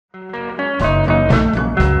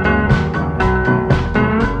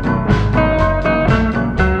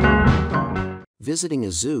Visiting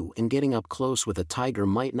a zoo and getting up close with a tiger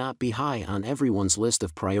might not be high on everyone's list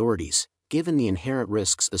of priorities, given the inherent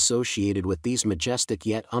risks associated with these majestic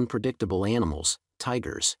yet unpredictable animals.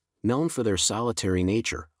 Tigers, known for their solitary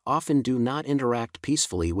nature, often do not interact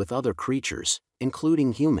peacefully with other creatures,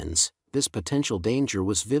 including humans. This potential danger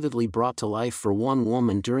was vividly brought to life for one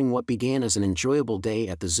woman during what began as an enjoyable day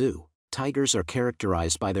at the zoo. Tigers are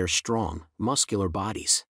characterized by their strong, muscular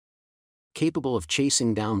bodies. Capable of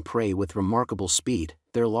chasing down prey with remarkable speed,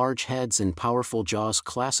 their large heads and powerful jaws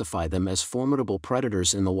classify them as formidable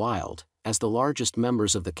predators in the wild. As the largest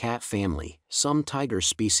members of the cat family, some tiger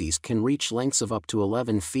species can reach lengths of up to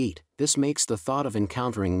 11 feet. This makes the thought of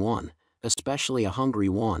encountering one, especially a hungry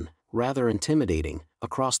one, rather intimidating.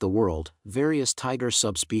 Across the world, various tiger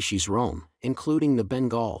subspecies roam, including the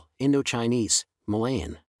Bengal, Indo-Chinese,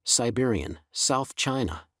 Malayan, Siberian, South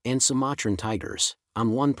China, and Sumatran tigers.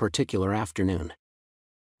 On one particular afternoon,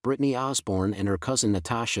 Brittany Osborne and her cousin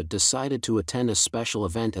Natasha decided to attend a special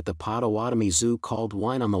event at the Potawatomi Zoo called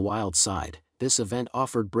Wine on the Wild Side. This event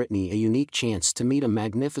offered Brittany a unique chance to meet a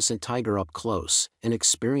magnificent tiger up close, an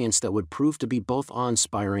experience that would prove to be both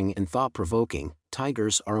awe-inspiring and thought-provoking.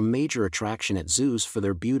 Tigers are a major attraction at zoos for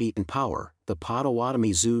their beauty and power. The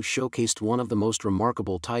Potawatomi Zoo showcased one of the most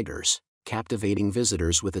remarkable tigers, captivating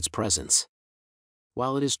visitors with its presence.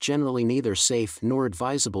 While it is generally neither safe nor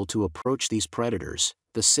advisable to approach these predators,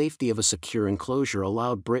 the safety of a secure enclosure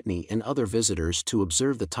allowed Brittany and other visitors to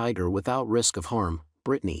observe the tiger without risk of harm.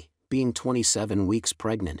 Brittany, being 27 weeks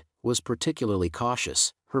pregnant, was particularly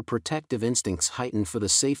cautious, her protective instincts heightened for the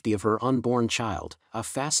safety of her unborn child. A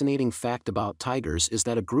fascinating fact about tigers is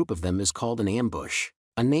that a group of them is called an ambush,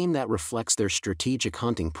 a name that reflects their strategic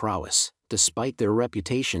hunting prowess, despite their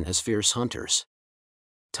reputation as fierce hunters.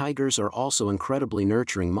 Tigers are also incredibly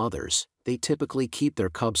nurturing mothers. They typically keep their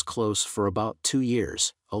cubs close for about 2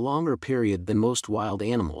 years, a longer period than most wild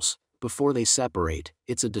animals, before they separate.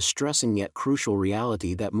 It's a distressing yet crucial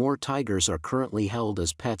reality that more tigers are currently held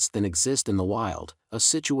as pets than exist in the wild, a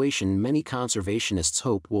situation many conservationists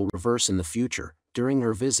hope will reverse in the future. During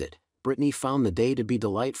her visit, Brittany found the day to be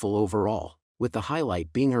delightful overall, with the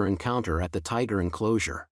highlight being her encounter at the tiger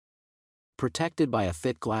enclosure. Protected by a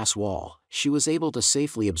thick glass wall, she was able to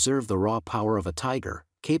safely observe the raw power of a tiger,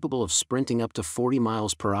 capable of sprinting up to 40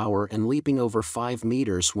 miles per hour and leaping over 5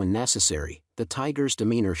 meters when necessary. The tiger's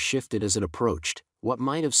demeanor shifted as it approached. What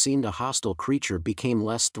might have seemed a hostile creature became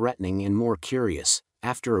less threatening and more curious.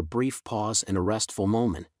 After a brief pause and a restful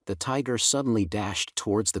moment, the tiger suddenly dashed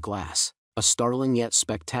towards the glass, a startling yet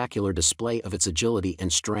spectacular display of its agility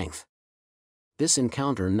and strength. This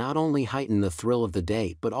encounter not only heightened the thrill of the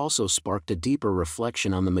day but also sparked a deeper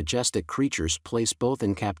reflection on the majestic creature's place both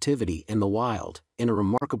in captivity and the wild. In a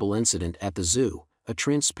remarkable incident at the zoo, a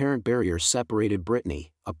transparent barrier separated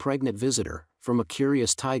Brittany, a pregnant visitor, from a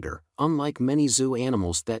curious tiger. Unlike many zoo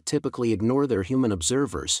animals that typically ignore their human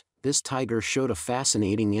observers, this tiger showed a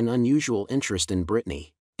fascinating and unusual interest in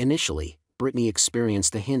Brittany. Initially, Brittany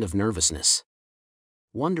experienced a hint of nervousness,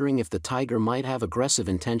 wondering if the tiger might have aggressive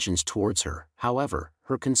intentions towards her. However,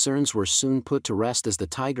 her concerns were soon put to rest as the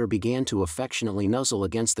tiger began to affectionately nuzzle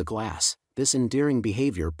against the glass. This endearing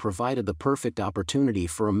behavior provided the perfect opportunity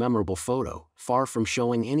for a memorable photo. Far from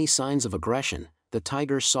showing any signs of aggression, the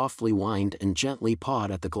tiger softly whined and gently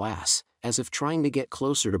pawed at the glass, as if trying to get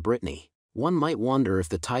closer to Brittany. One might wonder if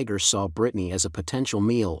the tiger saw Brittany as a potential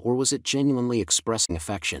meal or was it genuinely expressing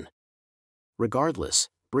affection. Regardless,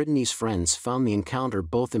 Brittany's friends found the encounter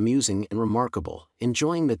both amusing and remarkable.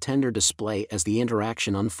 Enjoying the tender display as the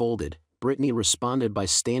interaction unfolded, Brittany responded by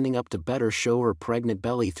standing up to better show her pregnant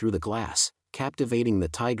belly through the glass, captivating the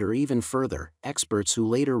tiger even further. Experts who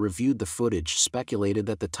later reviewed the footage speculated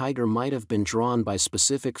that the tiger might have been drawn by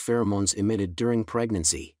specific pheromones emitted during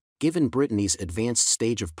pregnancy. Given Brittany's advanced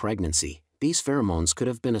stage of pregnancy, these pheromones could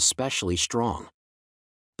have been especially strong,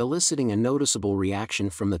 eliciting a noticeable reaction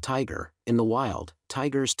from the tiger. In the wild,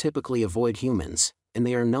 tigers typically avoid humans, and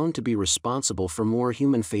they are known to be responsible for more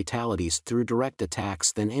human fatalities through direct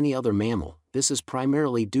attacks than any other mammal. This is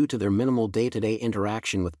primarily due to their minimal day-to-day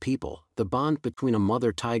interaction with people. The bond between a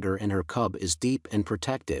mother tiger and her cub is deep and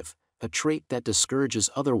protective, a trait that discourages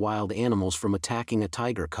other wild animals from attacking a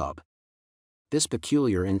tiger cub. This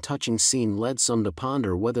peculiar and touching scene led some to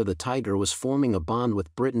ponder whether the tiger was forming a bond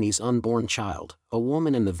with Brittany's unborn child. A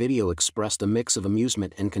woman in the video expressed a mix of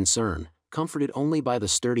amusement and concern, comforted only by the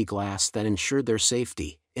sturdy glass that ensured their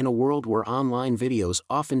safety. In a world where online videos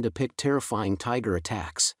often depict terrifying tiger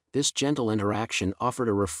attacks, this gentle interaction offered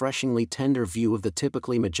a refreshingly tender view of the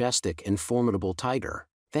typically majestic and formidable tiger.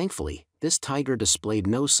 Thankfully, this tiger displayed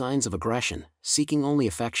no signs of aggression, seeking only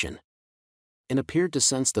affection. and appeared to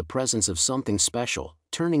sense the presence of something special,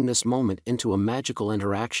 turning this moment into a magical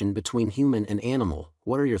interaction between human and animal.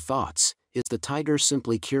 What are your thoughts? Is the tiger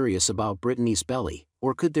simply curious about Brittany's belly,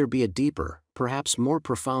 or could there be a deeper, perhaps more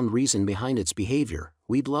profound reason behind its behavior?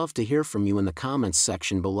 We'd love to hear from you in the comments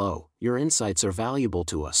section below. Your insights are valuable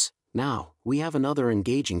to us. Now, we have another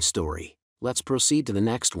engaging story. Let's proceed to the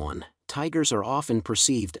next one. Tigers are often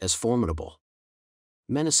perceived as formidable,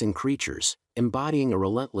 menacing creatures, embodying a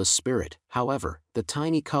relentless spirit. However, the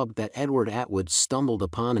tiny cub that Edward Atwood stumbled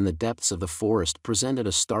upon in the depths of the forest presented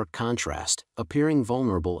a stark contrast, appearing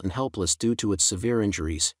vulnerable and helpless due to its severe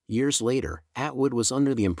injuries. Years later, Atwood was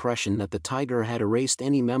under the impression that the tiger had erased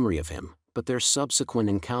any memory of him, but their subsequent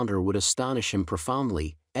encounter would astonish him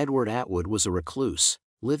profoundly. Edward Atwood was a recluse,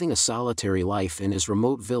 living a solitary life in his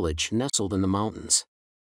remote village nestled in the mountains.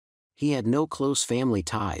 He had no close family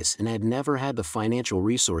ties and had never had the financial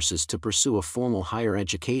resources to pursue a formal higher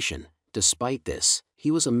education. Despite this, he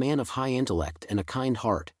was a man of high intellect and a kind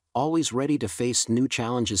heart, always ready to face new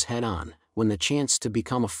challenges head-on. When the chance to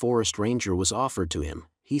become a forest ranger was offered to him,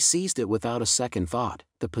 he seized it without a second thought.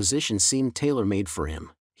 The position seemed tailor-made for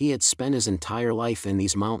him. He had spent his entire life in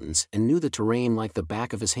these mountains and knew the terrain like the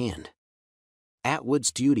back of his hand.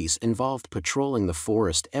 Atwood's duties involved patrolling the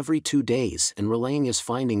forest every 2 days and relaying his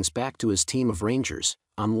findings back to his team of rangers.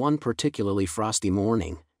 On one particularly frosty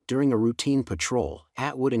morning, during a routine patrol,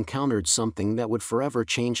 Atwood encountered something that would forever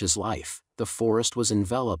change his life. The forest was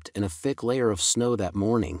enveloped in a thick layer of snow that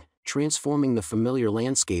morning, transforming the familiar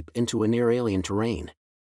landscape into a near-alien terrain.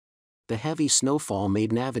 The heavy snowfall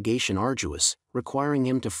made navigation arduous, requiring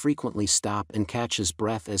him to frequently stop and catch his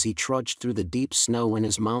breath as he trudged through the deep snow in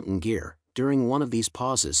his mountain gear. During one of these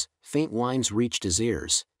pauses, faint whines reached his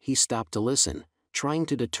ears. He stopped to listen, trying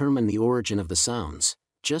to determine the origin of the sounds.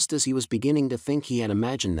 Just as he was beginning to think he had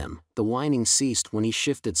imagined them, the whining ceased when he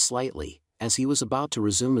shifted slightly. As he was about to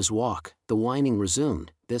resume his walk, the whining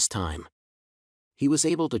resumed. This time, he was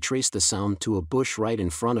able to trace the sound to a bush right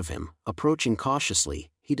in front of him. Approaching cautiously,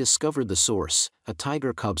 he discovered the source, a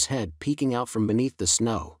tiger cub's head peeking out from beneath the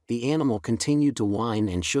snow. The animal continued to whine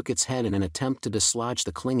and shook its head in an attempt to dislodge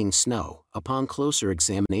the clinging snow. Upon closer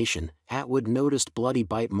examination, Atwood noticed bloody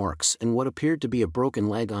bite marks and what appeared to be a broken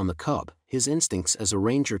leg on the cub. His instincts as a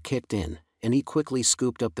ranger kicked in, and he quickly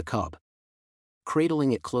scooped up the cub,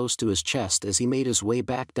 cradling it close to his chest as he made his way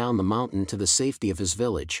back down the mountain to the safety of his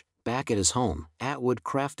village. Back at his home, Atwood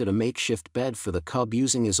crafted a makeshift bed for the cub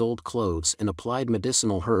using his old clothes and applied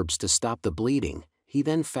medicinal herbs to stop the bleeding. He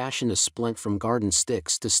then fashioned a splint from garden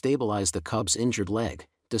sticks to stabilize the cub's injured leg.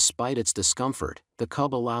 Despite its discomfort, the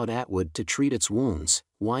cub allowed Atwood to treat its wounds,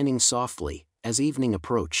 whining softly. As evening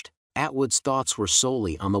approached, Atwood's thoughts were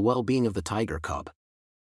solely on the well-being of the tiger cub.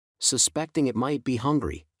 Suspecting it might be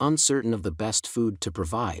hungry, uncertain of the best food to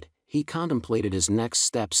provide, he contemplated his next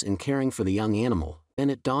steps in caring for the young animal. Then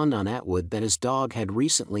it dawned on Atwood that his dog had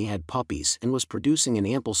recently had puppies and was producing an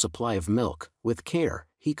ample supply of milk. With care,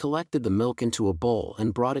 he collected the milk into a bowl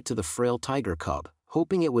and brought it to the frail tiger cub,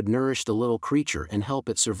 hoping it would nourish the little creature and help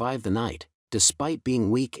it survive the night. Despite being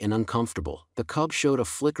weak and uncomfortable, the cub showed a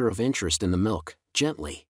flicker of interest in the milk.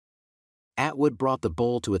 Gently, Atwood brought the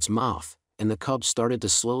bowl to its mouth, and the cub started to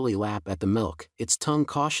slowly lap at the milk, its tongue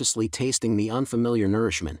cautiously tasting the unfamiliar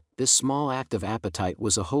nourishment. This small act of appetite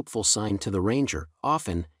was a hopeful sign to the ranger.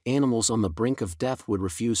 Often, animals on the brink of death would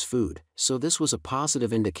refuse food, so this was a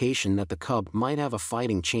positive indication that the cub might have a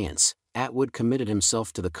fighting chance. Atwood committed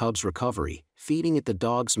himself to the cub's recovery, feeding it the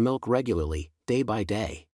dog's milk regularly. Day by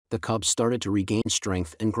day, the cub started to regain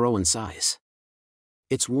strength and grow in size.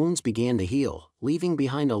 Its wounds began to heal, leaving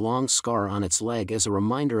behind a long scar on its leg as a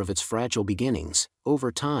reminder of its fragile beginnings.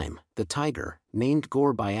 Over time, the tiger, named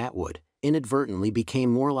Gore by Atwood, inadvertently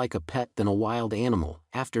became more like a pet than a wild animal.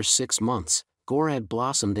 After 6 months, Gore had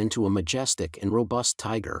blossomed into a majestic and robust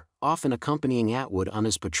tiger, often accompanying Atwood on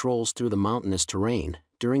his patrols through the mountainous terrain.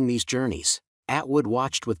 During these journeys, Atwood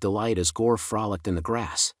watched with delight as Gore frolicked in the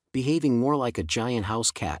grass, behaving more like a giant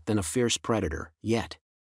house cat than a fierce predator. Yet,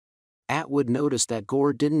 Atwood noticed that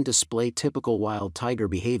Gore didn't display typical wild tiger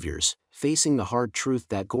behaviors. Facing the hard truth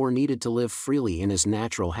that Gore needed to live freely in his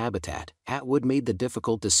natural habitat, Atwood made the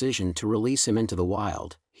difficult decision to release him into the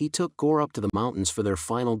wild. He took Gore up to the mountains for their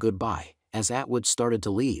final goodbye. As Atwood started to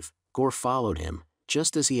leave, Gore followed him,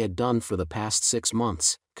 just as he had done for the past 6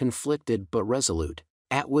 months. Conflicted but resolute,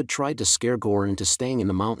 Atwood tried to scare Gore into staying in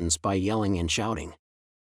the mountains by yelling and shouting,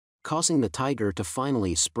 causing the tiger to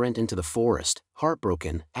finally sprint into the forest.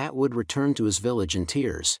 Heartbroken, Atwood returned to his village in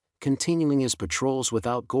tears, continuing his patrols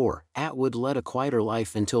without Gore. Atwood led a quieter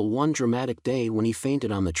life until one dramatic day when he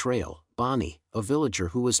fainted on the trail. Bonnie, a villager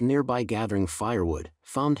who was nearby gathering firewood,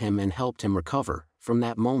 found him and helped him recover. From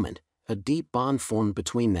that moment, a deep bond formed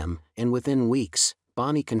between them, and within weeks,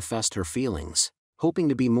 Bonnie confessed her feelings. Hoping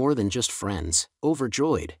to be more than just friends,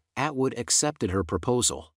 overjoyed, Atwood accepted her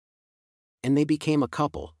proposal. And they became a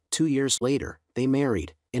couple. 2 years later, they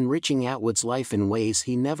married, enriching Atwood's life in ways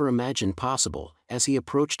he never imagined possible. As he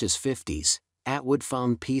approached his 50s, Atwood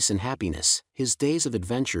found peace and happiness. His days of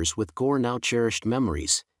adventures with Gore now cherished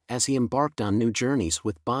memories. As he embarked on new journeys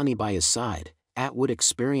with Bonnie by his side, Atwood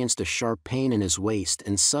experienced a sharp pain in his waist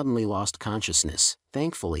and suddenly lost consciousness.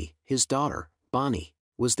 Thankfully, his daughter, Bonnie,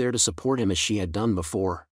 was there to support him as she had done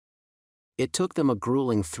before. It took them a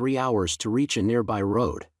grueling 3 hours to reach a nearby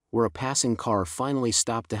road, where a passing car finally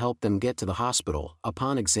stopped to help them get to the hospital.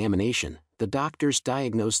 Upon examination, the doctors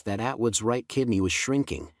diagnosed that Atwood's right kidney was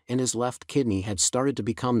shrinking, and his left kidney had started to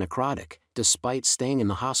become necrotic. Despite staying in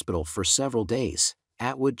the hospital for several days,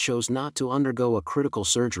 Atwood chose not to undergo a critical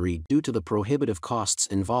surgery due to the prohibitive costs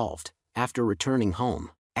involved. After returning home,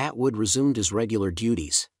 Atwood resumed his regular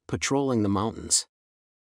duties, patrolling the mountains.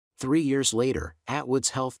 3 years later, Atwood's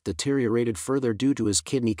health deteriorated further due to his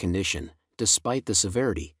kidney condition. Despite the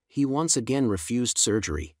severity, he once again refused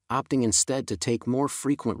surgery, opting instead to take more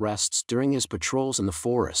frequent rests during his patrols in the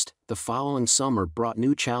forest. The following summer brought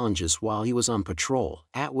new challenges while he was on patrol.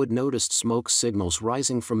 Atwood noticed smoke signals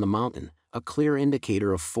rising from the mountain, a clear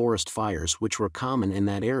indicator of forest fires which were common in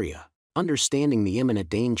that area. Understanding the imminent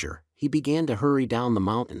danger, he began to hurry down the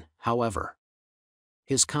mountain. However,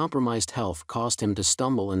 his compromised health caused him to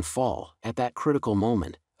stumble and fall. At that critical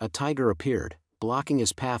moment, a tiger appeared, blocking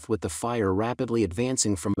his path with the fire rapidly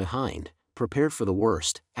advancing from behind. Prepared for the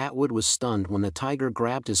worst, Atwood was stunned when the tiger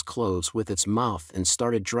grabbed his clothes with its mouth and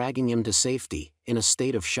started dragging him to safety. In a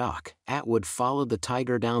state of shock, Atwood followed the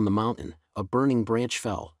tiger down the mountain. A burning branch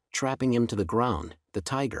fell, trapping him to the ground. The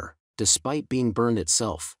tiger, despite being burned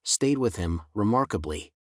itself, stayed with him.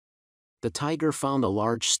 Remarkably, the tiger found a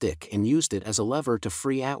large stick and used it as a lever to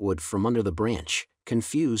free Atwood from under the branch.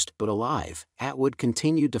 Confused but alive, Atwood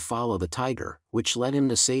continued to follow the tiger, which led him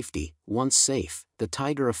to safety. Once safe, the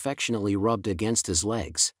tiger affectionately rubbed against his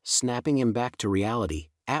legs, snapping him back to reality.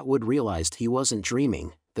 Atwood realized he wasn't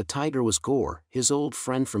dreaming. The tiger was Gore, his old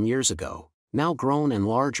friend from years ago, now grown and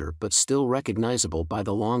larger but still recognizable by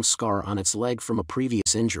the long scar on its leg from a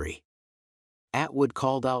previous injury. Atwood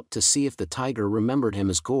called out to see if the tiger remembered him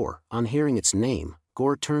as Gore. On hearing its name,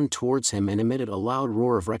 Gore turned towards him and emitted a loud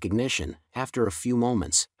roar of recognition. After a few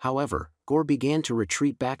moments, however, Gore began to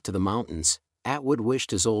retreat back to the mountains. Atwood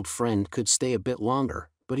wished his old friend could stay a bit longer,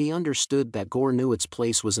 but he understood that Gore knew its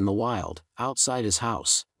place was in the wild. Outside his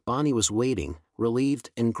house, Bonnie was waiting, relieved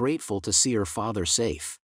and grateful to see her father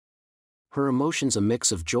safe. Her emotions a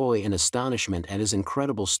mix of joy and astonishment at his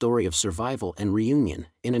incredible story of survival and reunion.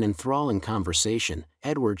 In an enthralling conversation,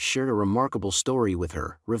 Edward shared a remarkable story with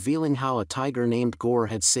her, revealing how a tiger named Gore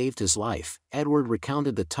had saved his life. Edward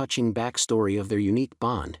recounted the touching backstory of their unique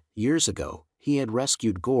bond. Years ago, he had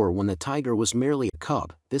rescued Gore when the tiger was merely a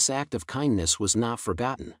cub. This act of kindness was not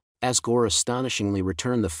forgotten, as Gore astonishingly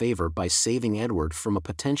returned the favor by saving Edward from a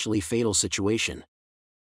potentially fatal situation.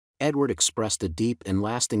 Edward expressed a deep and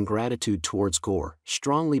lasting gratitude towards Gore,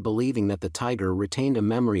 strongly believing that the tiger retained a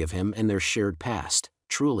memory of him and their shared past.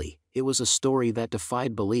 Truly, it was a story that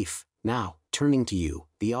defied belief. Now, turning to you,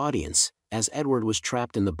 the audience, as Edward was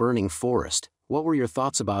trapped in the burning forest, what were your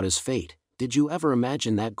thoughts about his fate? Did you ever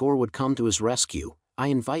imagine that Gore would come to his rescue? I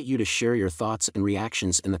invite you to share your thoughts and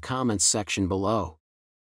reactions in the comments section below.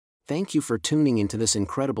 Thank you for tuning into this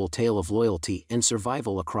incredible tale of loyalty and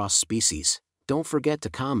survival across species. Don't forget to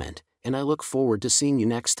comment, and I look forward to seeing you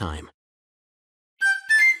next time.